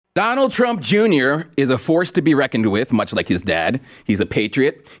Donald Trump Jr. is a force to be reckoned with, much like his dad. He's a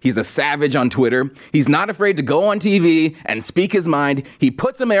patriot. He's a savage on Twitter. He's not afraid to go on TV and speak his mind. He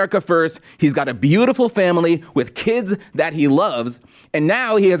puts America first. He's got a beautiful family with kids that he loves. And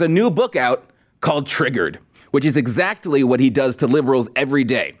now he has a new book out called Triggered, which is exactly what he does to liberals every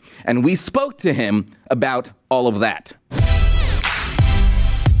day. And we spoke to him about all of that.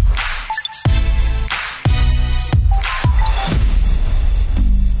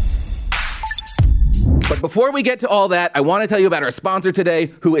 But before we get to all that, I want to tell you about our sponsor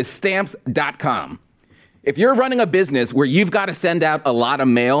today, who is Stamps.com. If you're running a business where you've got to send out a lot of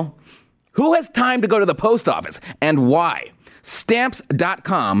mail, who has time to go to the post office and why?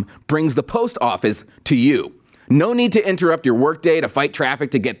 Stamps.com brings the post office to you. No need to interrupt your workday to fight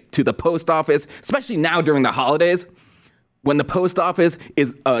traffic to get to the post office, especially now during the holidays, when the post office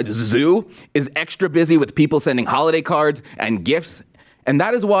is a zoo, is extra busy with people sending holiday cards and gifts. And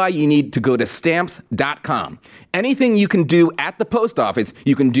that is why you need to go to Stamps.com. Anything you can do at the post office,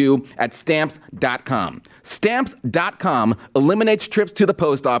 you can do at Stamps.com. Stamps.com eliminates trips to the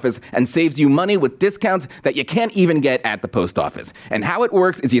post office and saves you money with discounts that you can't even get at the post office. And how it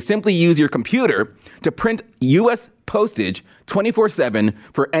works is you simply use your computer to print U.S. postage 24/7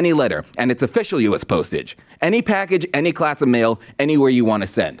 for any letter, and it's official U.S. postage. Any package, any class of mail, anywhere you want to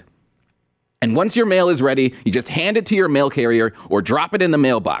send. And once your mail is ready, you just hand it to your mail carrier or drop it in the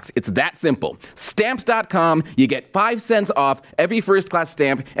mailbox. It's that simple. Stamps.com, you get 5 cents off every first-class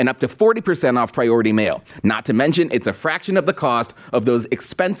stamp and up to 40% off priority mail. Not to mention, it's a fraction of the cost of those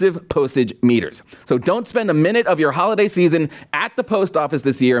expensive postage meters. So don't spend a minute of your holiday season at the post office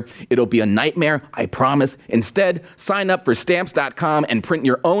this year. It'll be a nightmare, I promise. Instead, sign up for Stamps.com and print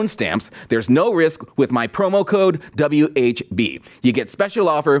your own stamps. There's no risk with my promo code WHB. You get special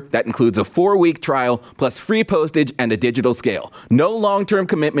offer that includes a 4-week trial plus free postage and a digital scale. No long-term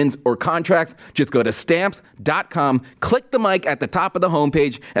commitments or contracts. Just go to Stamps.com, click the mic at the top of the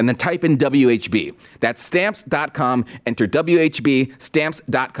homepage, and then type in WHB. That's Stamps.com. Enter WHB,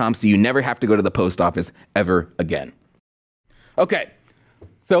 Stamps.com, so you never have to go to the post office ever again. Okay,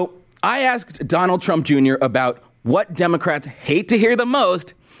 so I asked Donald Trump Jr. about what Democrats hate to hear the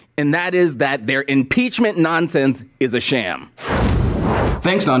most, and that is that their impeachment nonsense is a sham.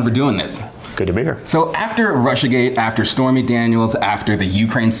 Thanks, Don, for doing this. Good to be here. So after Russiagate, after Stormy Daniels, after the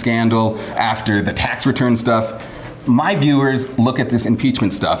Ukraine scandal, after the tax return stuff, my viewers look at this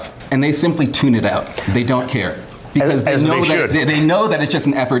impeachment stuff and they simply tune it out. They don't care. Because they know that it's just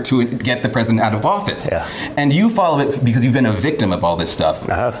an effort to get the president out of office. Yeah. And you follow it because you've been a victim of all this stuff.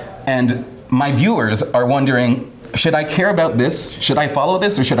 I have. And my viewers are wondering, should I care about this? Should I follow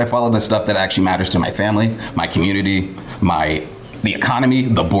this? Or should I follow the stuff that actually matters to my family, my community, the economy,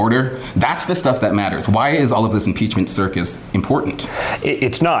 the border? That's the stuff that matters. Why is all of this impeachment circus important?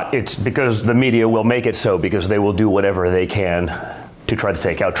 It's not. It's because the media will make it so, because they will do whatever they can to try to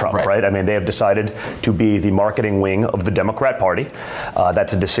take out Trump, right? I mean, they have decided to be the marketing wing of the Democrat Party.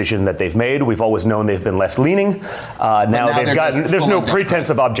 That's a decision that they've made. We've always known they've been left-leaning. Now they've gotten, there's no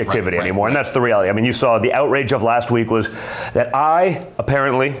pretense of objectivity anymore, and that's the reality. I mean, you saw the outrage of last week was that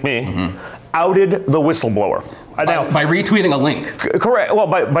me, outed the whistleblower. By retweeting a link. Correct. Well,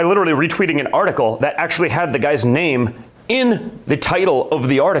 by literally retweeting an article that actually had the guy's name in the title of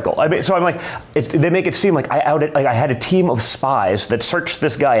the article. I mean, so I'm like, they make it seem like I had a team of spies that searched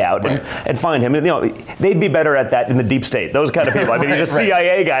this guy out and find him. And, you know, they'd be better at that in the deep state. Those kind of people. I mean, he's a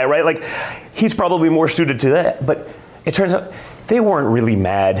CIA guy, right? Like, he's probably more suited to that. But it turns out they weren't really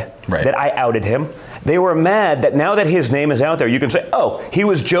mad that I outed him. They were mad that now that his name is out there, you can say, oh, he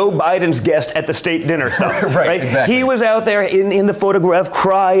was Joe Biden's guest at the state dinner stuff. right? Exactly. He was out there in the photograph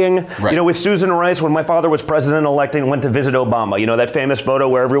crying, you know, with Susan Rice when my father was president-elect and went to visit Obama. You know, that famous photo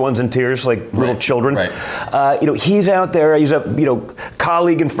where everyone's in tears like little children. You know, he's out there. He's a, you know,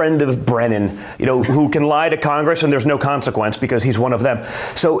 colleague and friend of Brennan, you know, who can lie to Congress and there's no consequence because he's one of them.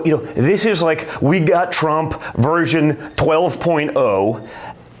 So, you know, this is like we got Trump version 12.0.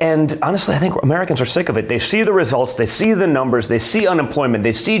 And honestly, I think Americans are sick of it. They see the results, they see the numbers, they see unemployment,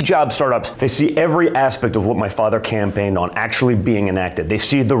 they see job startups, they see every aspect of what my father campaigned on actually being enacted. They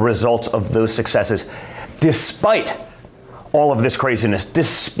see the results of those successes, despite all of this craziness,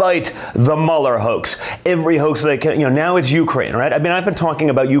 despite the Mueller hoax, every hoax they can, you know, now it's Ukraine, right? I mean, I've been talking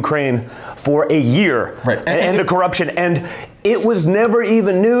about Ukraine for a year and the corruption, and It was never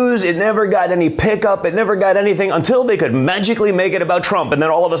even news. It never got any pickup. It never got anything until they could magically make it about Trump. And then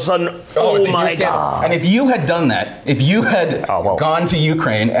all of a sudden, oh my God. And if you had done that, if you had gone to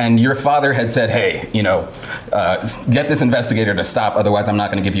Ukraine and your father had said, hey, get this investigator to stop, otherwise I'm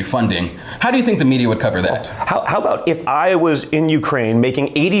not going to give you funding, how do you think the media would cover that? How about if I was in Ukraine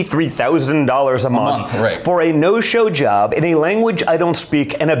making $83,000 a month for a no-show job in a language I don't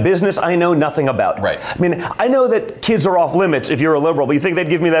speak and a business I know nothing about? Right. I mean, I know that kids are off limits if you're a liberal, but you think they'd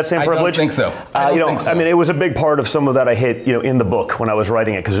give me that same privilege? I don't think so. I don't think so. I mean, it was a big part of some of that I hit, in the book when I was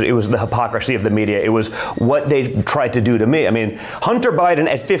writing it, because it was the hypocrisy of the media. It was what they tried to do to me. I mean, Hunter Biden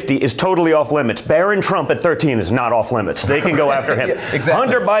at 50 is totally off limits. Barron Trump at 13 is not off limits. They can go after him. Yeah, exactly.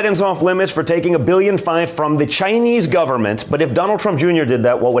 Hunter Biden's off limits for taking $1.5 billion from the Chinese government, but if Donald Trump Jr. did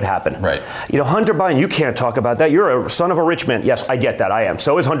that, what would happen? Right. Hunter Biden, you can't talk about that. You're a son of a rich man. Yes, I get that. I am.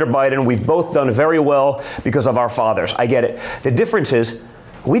 So is Hunter Biden. We've both done very well because of our fathers. I get it. The difference is,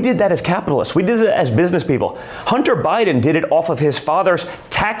 we did that as capitalists. We did it as business people. Hunter Biden did it off of his father's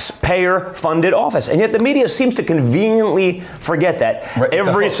taxpayer-funded office. And yet the media seems to conveniently forget that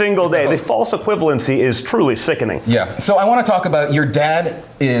every single day. The false equivalency is truly sickening. Yeah. So I want to talk about your dad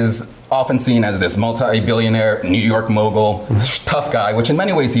is often seen as this multi-billionaire New York mogul, tough guy, which in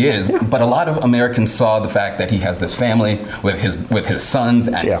many ways he is. Yeah. But a lot of Americans saw the fact that he has this family with his sons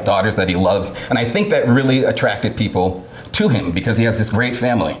and his daughters that he loves. And I think that really attracted people to him because he has this great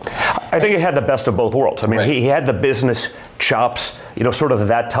family. I think he had the best of both worlds. I mean, he had the business chops, sort of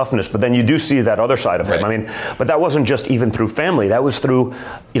that toughness, but then you do see that other side of him. I mean, but that wasn't just even through family. That was through,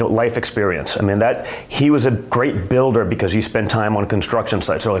 life experience. I mean, that he was a great builder because he spent time on construction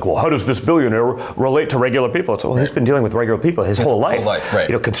sites. They're like, well, how does this billionaire relate to regular people? It's, well, he's been dealing with regular people his whole life.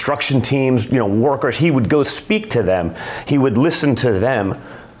 Construction teams, workers, he would go speak to them. He would listen to them.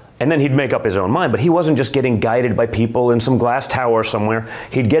 And then he'd make up his own mind. But he wasn't just getting guided by people in some glass tower somewhere.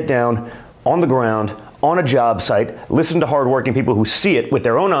 He'd get down on the ground, on a job site, listen to hardworking people who see it with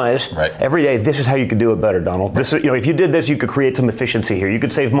their own eyes every day. This is how you could do it better, Donald. This is, if you did this, you could create some efficiency here. You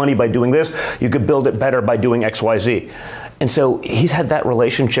could save money by doing this. You could build it better by doing X, Y, Z. And so he's had that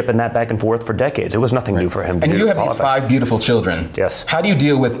relationship and that back and forth for decades. It was nothing new for him. And you have these 5 beautiful children. Yes. How do you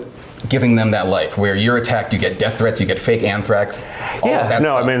deal with giving them that life where you're attacked, you get death threats, you get fake anthrax?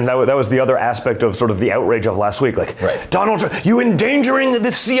 I mean, that was the other aspect of sort of the outrage of last week. Like, Donald, you endangering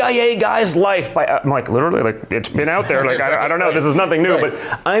the CIA guy's life by, I'm like, literally, it's been out there. Like, I don't know, this is nothing new, but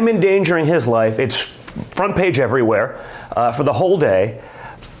I'm endangering his life. It's front page everywhere for the whole day.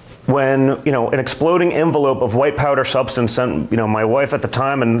 When, an exploding envelope of white powder substance sent, my wife at the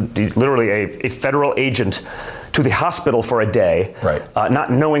time and literally a federal agent to the hospital for a day,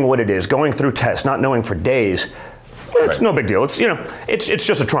 not knowing what it is, going through tests, not knowing for days. It's no big deal. It's, it's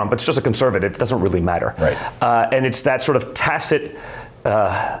just a Trump. It's just a conservative. It doesn't really matter. And it's that sort of tacit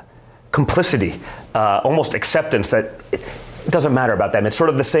complicity, almost acceptance that it doesn't matter about them. It's sort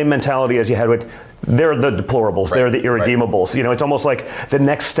of the same mentality as you had with, they're the deplorables, they're the irredeemables. It's almost like the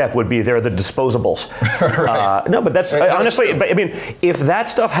next step would be they're the disposables. No, but that's honestly, but I mean, if that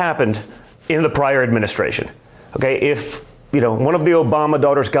stuff happened in the prior administration, okay, if one of the Obama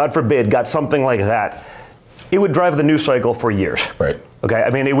daughters, God forbid, got something like that, it would drive the news cycle for years. Okay,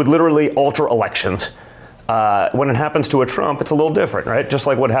 I mean, it would literally alter elections. When it happens to a Trump, it's a little different, right? Just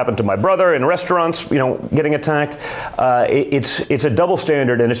like what happened to my brother in restaurants, getting attacked. It's a double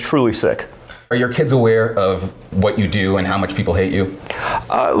standard, and it's truly sick. Are your kids aware of what you do and how much people hate you?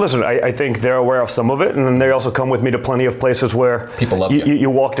 Listen, I think they're aware of some of it, and then they also come with me to plenty of places where people love you. You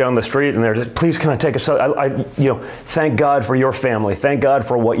walk down the street and they're just, please, can I take a selfie? Thank God for your family. Thank God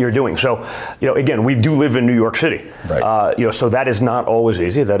for what you're doing. So, again, we do live in New York City. So that is not always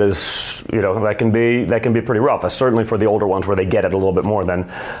easy. That is, that can be pretty rough. Certainly for the older ones where they get it a little bit more than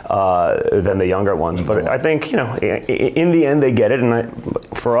the younger ones. But I think, in the end they get it, and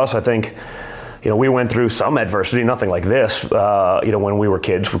for us, I think. We went through some adversity, nothing like this, when we were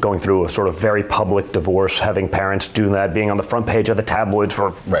kids, going through a sort of very public divorce, having parents do that, being on the front page of the tabloids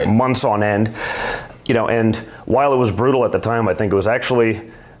for months on end. And while it was brutal at the time, I think it was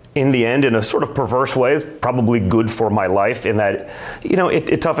actually, in the end, in a sort of perverse way, probably good for my life in that,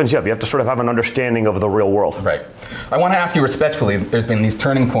 it toughens you up. You have to sort of have an understanding of the real world. I want to ask you respectfully, there's been these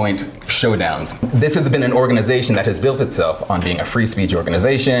turning point showdowns. This has been an organization that has built itself on being a free speech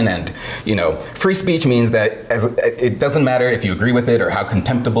organization, and, free speech means that it doesn't matter if you agree with it or how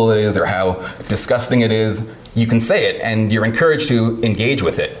contemptible it is or how disgusting it is, you can say it and you're encouraged to engage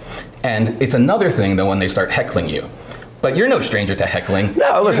with it. And it's another thing, though, when they start heckling you. But you're no stranger to heckling.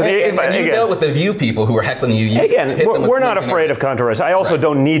 No, listen. You dealt with the View people who were heckling you. We're not afraid of controversy. I also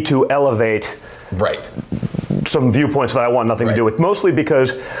don't need to elevate some viewpoints that I want nothing to do with, mostly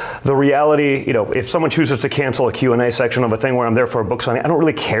because the reality, if someone chooses to cancel a Q&A section of a thing where I'm there for a book signing, I don't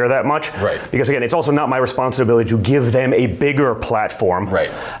really care that much. Right. Because again, it's also not my responsibility to give them a bigger platform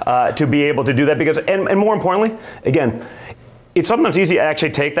to be able to do that. Because, and more importantly, again, it's sometimes easy to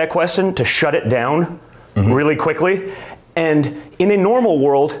actually take that question, to shut it down really quickly. And in a normal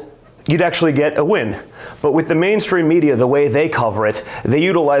world, you'd actually get a win. But with the mainstream media, the way they cover it, they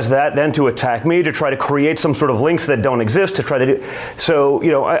utilize that then to attack me, to try to create some sort of links that don't exist, to try to do. So,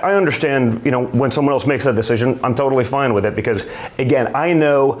 I understand, when someone else makes that decision, I'm totally fine with it because, again, I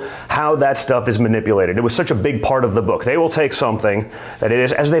know how that stuff is manipulated. It was such a big part of the book. They will take something that it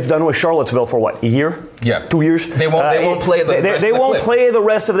is, as they've done with Charlottesville for what, a year? Yeah. 2 years? They won't play the rest They of the won't clip. play the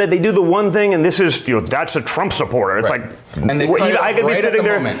rest of it. They do the one thing, and this is, that's a Trump supporter. It's like, and they I could be sitting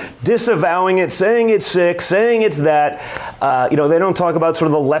there disavowing it, saying it's sick, saying it's that. They don't talk about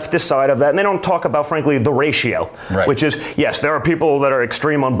sort of the leftist side of that, and they don't talk about, frankly, the ratio, which is, yes, there are people that are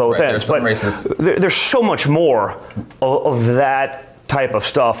extreme on both ends, but there's so much more of that type of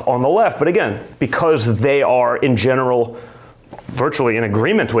stuff on the left. But again, because they are, in general, virtually in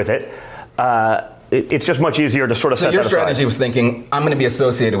agreement with it, it's just much easier to sort of set that aside. So your strategy was thinking, I'm going to be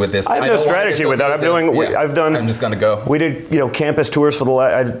associated with this. I have no strategy with that. I'm just going to go. We did, campus tours for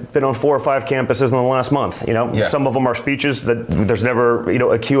I've been on 4 or 5 campuses in the last month. Some of them are speeches that there's never,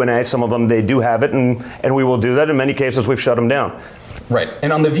 a Q&A. Some of them they do have it, and we will do that. In many cases, we've shut them down. Right.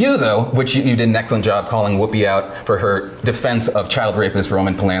 And on The View, though, which you did an excellent job calling Whoopi out for her defense of child rapist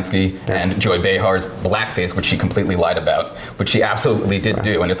Roman Polanski and Joy Behar's blackface, which she completely lied about, which she absolutely did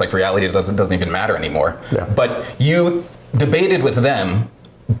do. And it's like reality doesn't even matter anymore. Yeah. But you debated with them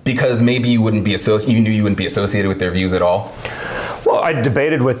because maybe you knew you wouldn't be associated with their views at all. Well, I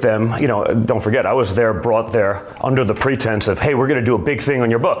debated with them. Don't forget, I was brought there under the pretense of, hey, we're going to do a big thing on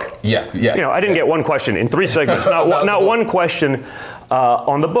your book. Yeah. I didn't get one question in 3 segments, not one question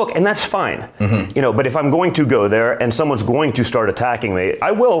on the book, and that's fine. But if I'm going to go there and someone's going to start attacking me,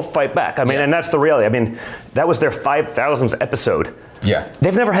 I will fight back. And that's the reality. That was their 5,000th episode. Yeah.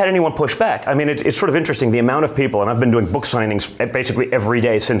 They've never had anyone push back. It's sort of interesting, the amount of people, and I've been doing book signings basically every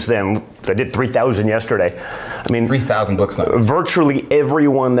day since then. I did 3,000 yesterday. 3,000 book signings. Virtually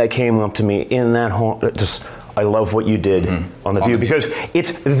everyone that came up to me in that home, I love what you did on The View, because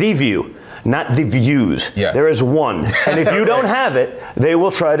it's The View, not the views. Yeah. There is one. And if you don't have it, they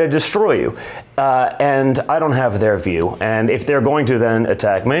will try to destroy you. And I don't have their view. And if they're going to then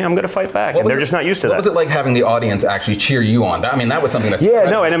attack me, I'm going to fight back. And they're just not used to that. What was it like having the audience actually cheer you on? That was something that's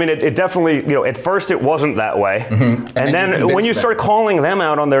incredible. And it definitely, at first it wasn't that way. And then when you start calling them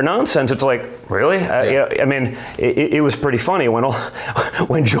out on their nonsense, it's like, really? It was pretty funny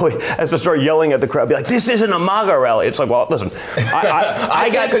when Joy has to start yelling at the crowd, be like, this isn't a MAGA rally. It's like, well, listen, I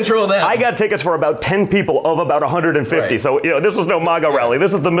got control them. I got tickets for about 10 people of about 150. Right. So, this was no MAGA rally.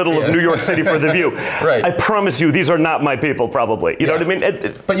 This is the middle of New York City for The View. Right. I promise you, these are not my people, probably. You know what I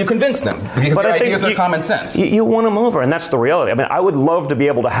mean? But you convinced them because their ideas are common sense. You won them over, and that's the reality. I would love to be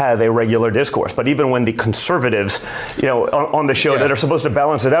able to have a regular discourse, but even when the conservatives, on the show that are supposed to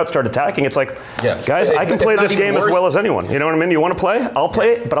balance it out, start attacking, it's like, guys, I can play this game as well as anyone. You know what I mean? You want to play? I'll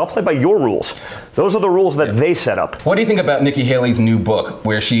play it, but I'll play by your rules. Those are the rules that they set up. What do you think about Nikki Haley's new book,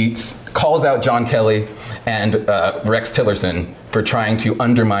 where she calls out John Kelly and Rex Tillerson for trying to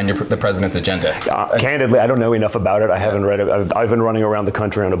undermine the president's agenda? Candidly, I don't know enough about it. I haven't read it. I've been running around the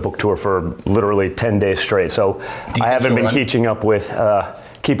country on a book tour for literally 10 days straight, so I haven't been keeping up with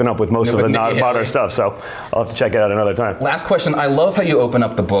most of the modern stuff, so I'll have to check it out another time. Last question. I love how you open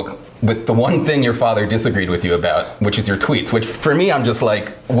up the book with the one thing your father disagreed with you about, which is your tweets, which for me, I'm just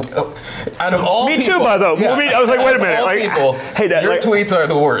like, out of all people. Me too, by the way. I was like, wait a minute. Hey, Dad, your tweets are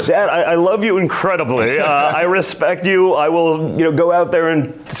the worst. Dad, I love you incredibly. I respect you. I will, go out there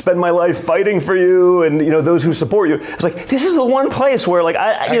and spend my life fighting for you and, those who support you. It's like, this is the one place where,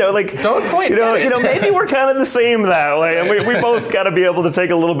 don't point maybe we're kind of the same that way, and we both got to be able to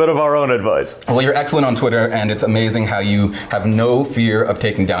take a little bit of our own advice. Well, you're excellent on Twitter, and it's amazing how you have no fear of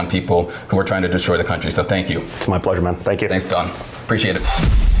taking down people who are trying to destroy the country. So thank you. It's my pleasure, man. Thank you. Thanks, Don. Appreciate it.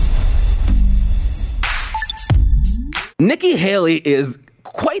 Nikki Haley is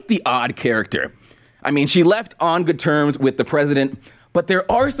quite the odd character. She left on good terms with the president, but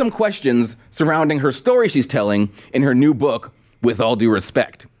there are some questions surrounding her story she's telling in her new book, With All Due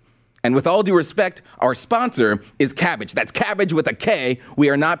Respect. And with all due respect, our sponsor is Cabbage. That's Cabbage with a K.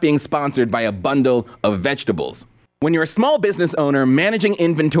 We are not being sponsored by a bundle of vegetables. When you're a small business owner managing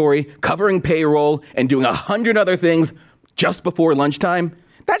inventory, covering payroll, and doing 100 other things just before lunchtime,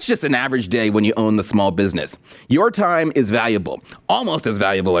 that's just an average day when you own the small business. Your time is valuable, almost as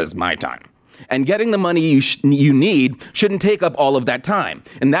valuable as my time. And getting the money you need shouldn't take up all of that time.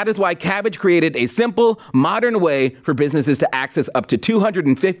 And that is why Kabbage created a simple, modern way for businesses to access up to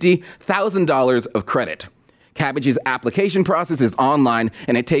 $250,000 of credit. Kabbage's application process is online,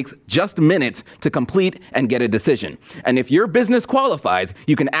 and it takes just minutes to complete and get a decision. And if your business qualifies,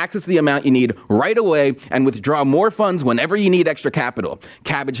 you can access the amount you need right away and withdraw more funds whenever you need extra capital.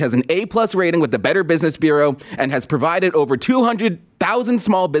 Kabbage has an A+ rating with the Better Business Bureau and has provided over 200,000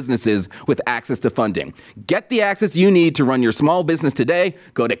 small businesses with access to funding. Get the access you need to run your small business today.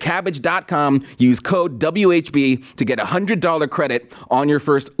 Go to Kabbage.com, use code WHB to get $100 credit on your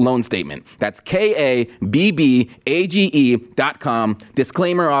first loan statement. That's KABBAGE.com.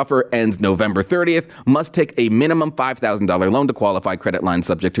 Disclaimer: offer ends November 30th. Must take a minimum $5,000 loan to qualify. Credit line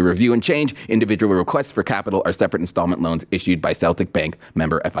subject to review and change. Individual requests for capital are separate installment loans issued by Celtic Bank,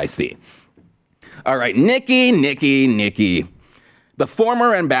 member FIC. All right, Nikki. The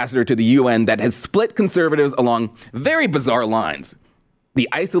former ambassador to the UN that has split conservatives along very bizarre lines. The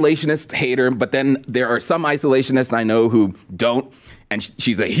isolationist hater, but then there are some isolationists I know who don't. And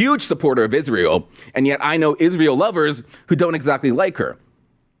she's a huge supporter of Israel, and yet I know Israel lovers who don't exactly like her.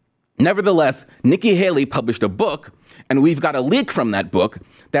 Nevertheless, Nikki Haley published a book, and we've got a leak from that book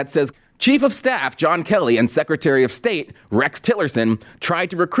that says Chief of Staff John Kelly and Secretary of State Rex Tillerson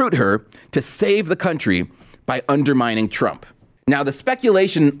tried to recruit her to save the country by undermining Trump. Now, the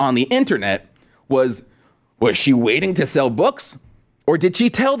speculation on the internet was she waiting to sell books? Or did she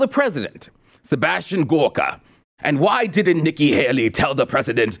tell the president, Sebastian Gorka? And why didn't Nikki Haley tell the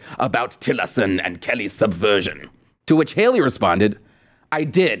president about Tillerson and Kelly's subversion? To which Haley responded, I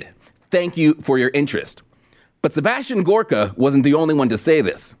did. Thank you for your interest. But Sebastian Gorka wasn't the only one to say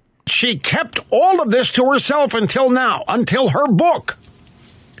this. She kept all of this to herself until now, until her book.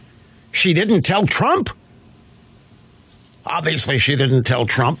 She didn't tell Trump? Obviously, she didn't tell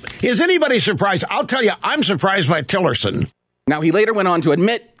Trump. Is anybody surprised? I'll tell you, I'm surprised by Tillerson. Now, he later went on to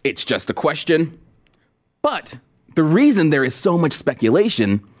admit it's just a question. But the reason there is so much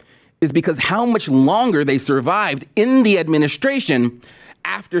speculation is because how much longer they survived in the administration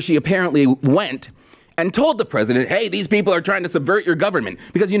after she apparently went and told the president, hey, these people are trying to subvert your government.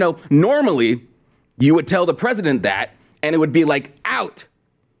 Because, normally you would tell the president that and it would be like, out,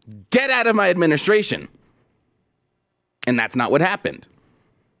 get out of my administration. And that's not what happened.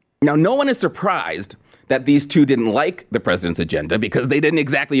 Now, no one is surprised that these two didn't like the president's agenda because they didn't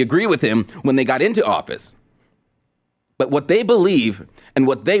exactly agree with him when they got into office. But what they believe and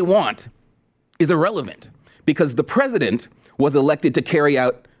what they want is irrelevant because the president was elected to carry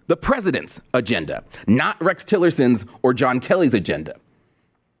out the president's agenda, not Rex Tillerson's or John Kelly's agenda.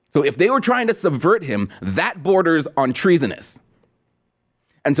 So if they were trying to subvert him, that borders on treasonous.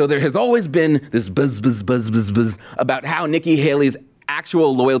 And so there has always been this buzz about how Nikki Haley's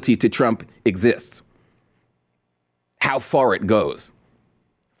actual loyalty to Trump exists, how far it goes.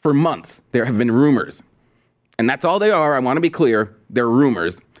 For months, there have been rumors, and that's all they are, I want to be clear, they're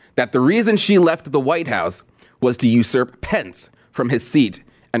rumors, that the reason she left the White House was to usurp Pence from his seat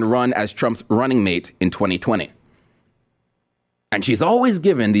and run as Trump's running mate in 2020. And she's always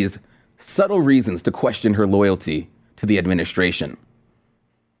given these subtle reasons to question her loyalty to the administration.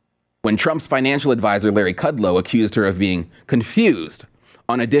 When Trump's financial advisor, Larry Kudlow, accused her of being confused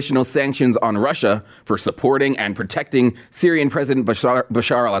on additional sanctions on Russia for supporting and protecting Syrian President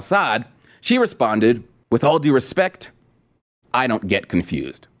Bashar al-Assad, she responded, with all due respect, I don't get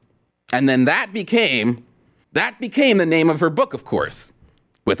confused. And then that became the name of her book, of course,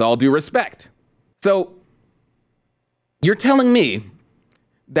 with all due respect. So you're telling me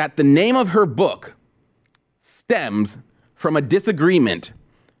that the name of her book stems from a disagreement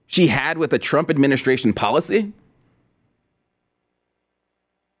she had with a Trump administration policy?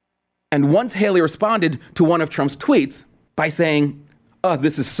 And once Haley responded to one of Trump's tweets by saying, oh,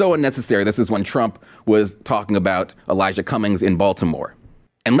 this is so unnecessary. This is when Trump was talking about Elijah Cummings in Baltimore.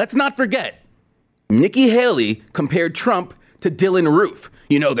 And let's not forget, Nikki Haley compared Trump to Dylan Roof,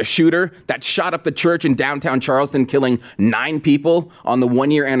 the shooter that shot up the church in downtown Charleston, killing 9 people on the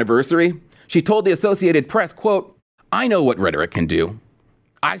 1-year anniversary. She told the Associated Press, quote, I know what rhetoric can do.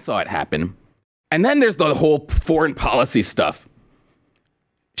 I saw it happen. And then there's the whole foreign policy stuff.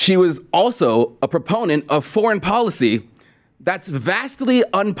 She was also a proponent of foreign policy that's vastly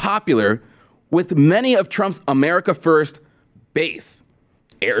unpopular with many of Trump's America First base.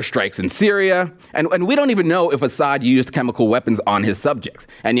 Airstrikes in Syria, and we don't even know if Assad used chemical weapons on his subjects.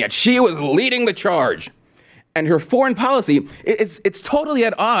 And yet she was leading the charge. And her foreign policy, it's totally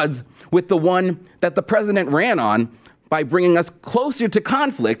at odds with the one that the president ran on by bringing us closer to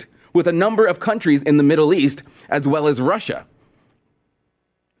conflict with a number of countries in the Middle East, as well as Russia.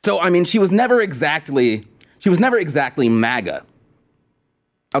 So, I mean, she was never exactly MAGA.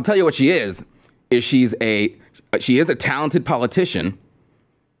 I'll tell you what she is she is a talented politician.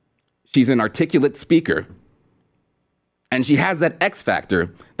 She's an articulate speaker. And she has that X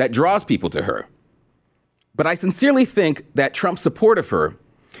factor that draws people to her. But I sincerely think that Trump's support of her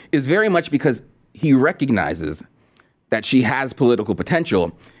is very much because he recognizes that she has political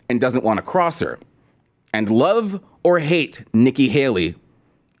potential and doesn't want to cross her. And love or hate Nikki Haley,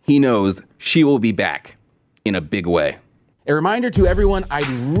 he knows she will be back in a big way. A reminder to everyone, I'd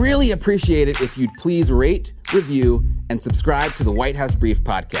really appreciate it if you'd please rate, review, and subscribe to the White House Brief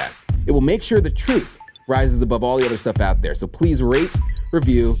podcast. It will make sure the truth rises above all the other stuff out there. So please rate,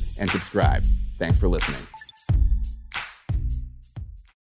 review, and subscribe. Thanks for listening.